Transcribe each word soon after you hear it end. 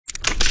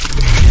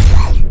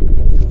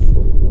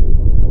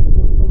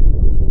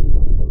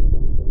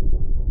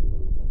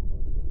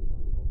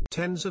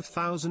Tens of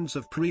thousands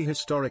of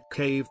prehistoric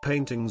cave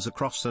paintings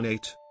across an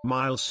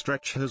 8-mile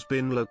stretch has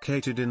been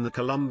located in the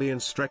Colombian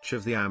stretch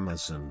of the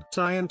Amazon.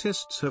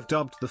 Scientists have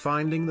dubbed the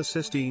finding the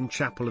Sistine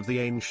Chapel of the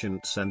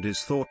Ancients and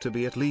is thought to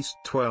be at least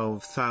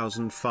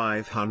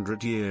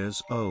 12,500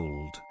 years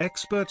old.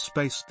 Experts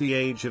based the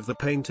age of the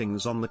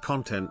paintings on the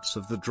contents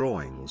of the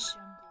drawings.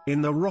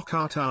 In the rock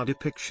art are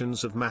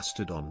depictions of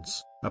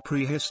mastodons, a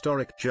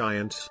prehistoric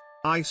giant,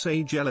 Ice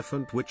Age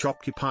elephant which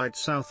occupied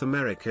South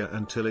America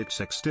until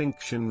its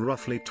extinction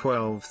roughly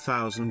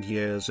 12,000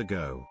 years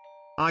ago.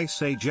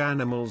 Ice Age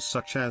animals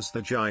such as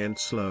the giant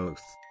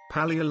sloth,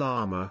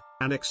 Paleolama,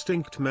 an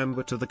extinct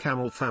member to the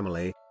camel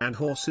family, and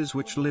horses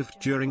which lived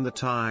during the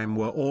time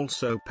were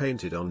also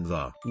painted on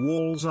the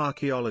walls.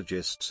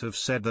 Archaeologists have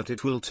said that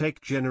it will take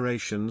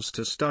generations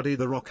to study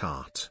the rock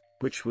art,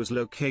 which was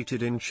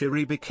located in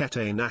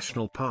Chiribiquete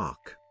National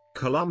Park,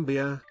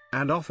 Colombia,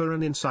 and offer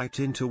an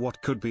insight into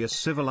what could be a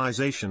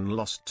civilization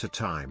lost to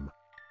time.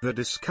 The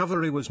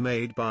discovery was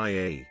made by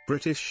a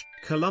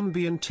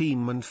British-Colombian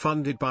team and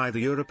funded by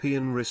the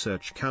European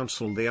Research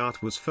Council. The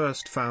art was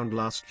first found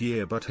last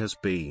year but has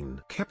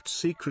been kept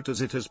secret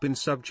as it has been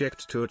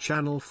subject to a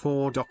Channel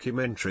 4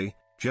 documentary,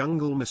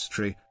 Jungle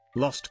Mystery,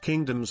 Lost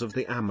Kingdoms of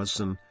the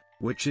Amazon,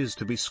 which is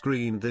to be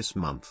screened this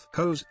month.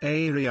 Jose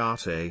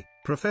Iriarte,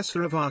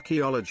 professor of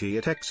archaeology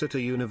at Exeter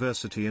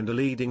University and a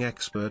leading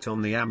expert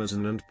on the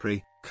Amazon and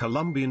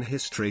pre-Columbian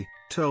history,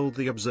 told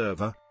The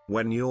Observer,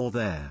 "When you're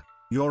there,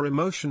 your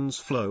emotions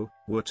flow.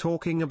 We're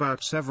talking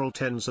about several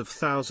tens of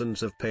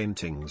thousands of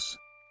paintings.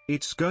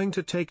 It's going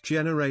to take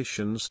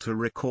generations to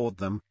record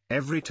them.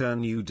 Every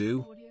turn you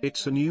do,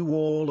 it's a new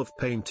wall of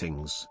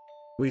paintings.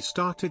 We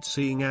started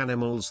seeing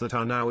animals that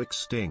are now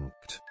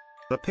extinct.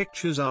 The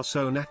pictures are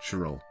so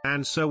natural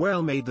and so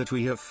well made that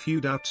we have few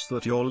doubts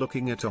that you're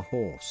looking at a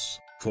horse,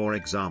 for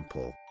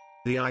example.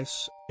 The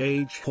Ice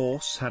Age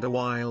horse had a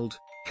wild,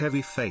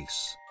 heavy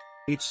face.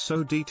 It's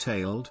so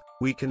detailed,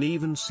 we can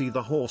even see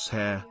the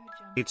horsehair.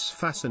 It's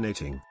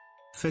fascinating.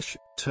 Fish,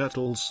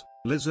 turtles,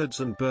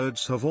 lizards and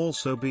birds have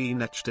also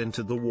been etched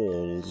into the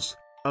walls,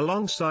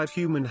 alongside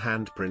human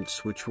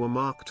handprints which were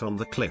marked on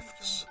the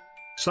cliffs.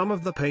 Some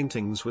of the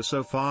paintings were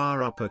so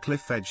far up a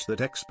cliff edge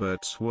that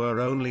experts were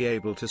only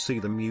able to see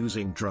them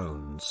using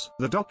drones."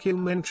 The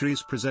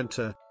documentary's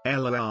presenter,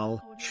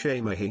 Elal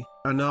Shamahi,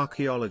 an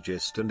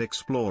archaeologist and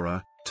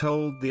explorer,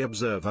 told The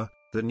Observer,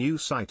 "The new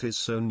site is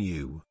so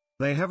new,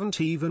 they haven't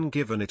even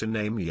given it a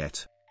name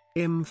yet.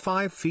 I'm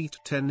 5 feet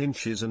 10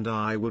 inches and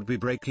I would be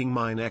breaking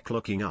my neck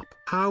looking up.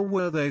 How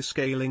were they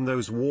scaling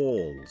those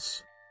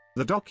walls?"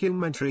 The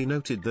documentary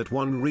noted that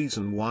one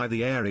reason why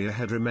the area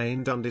had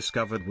remained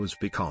undiscovered was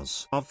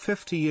because of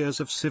 50 years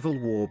of civil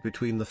war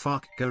between the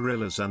FARC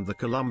guerrillas and the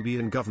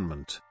Colombian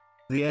government.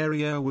 The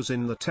area was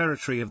in the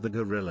territory of the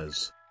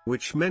guerrillas,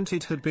 which meant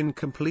it had been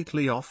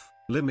completely off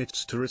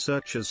limits to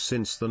researchers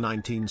since the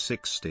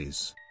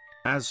 1960s.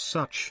 As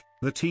such,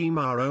 the team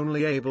are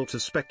only able to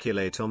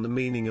speculate on the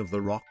meaning of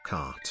the rock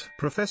art.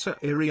 Professor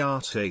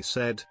Iriarte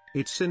said,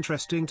 "It's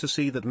interesting to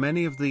see that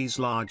many of these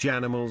large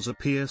animals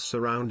appear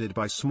surrounded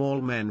by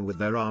small men with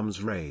their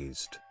arms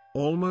raised,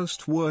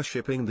 almost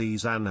worshipping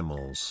these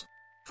animals.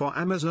 For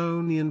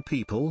Amazonian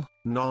people,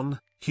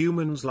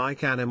 non-humans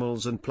like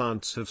animals and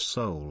plants have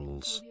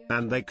souls,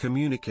 and they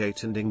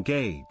communicate and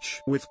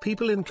engage with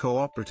people in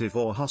cooperative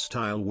or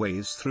hostile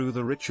ways through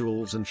the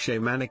rituals and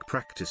shamanic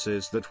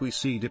practices that we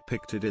see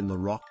depicted in the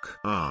rock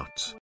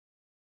art."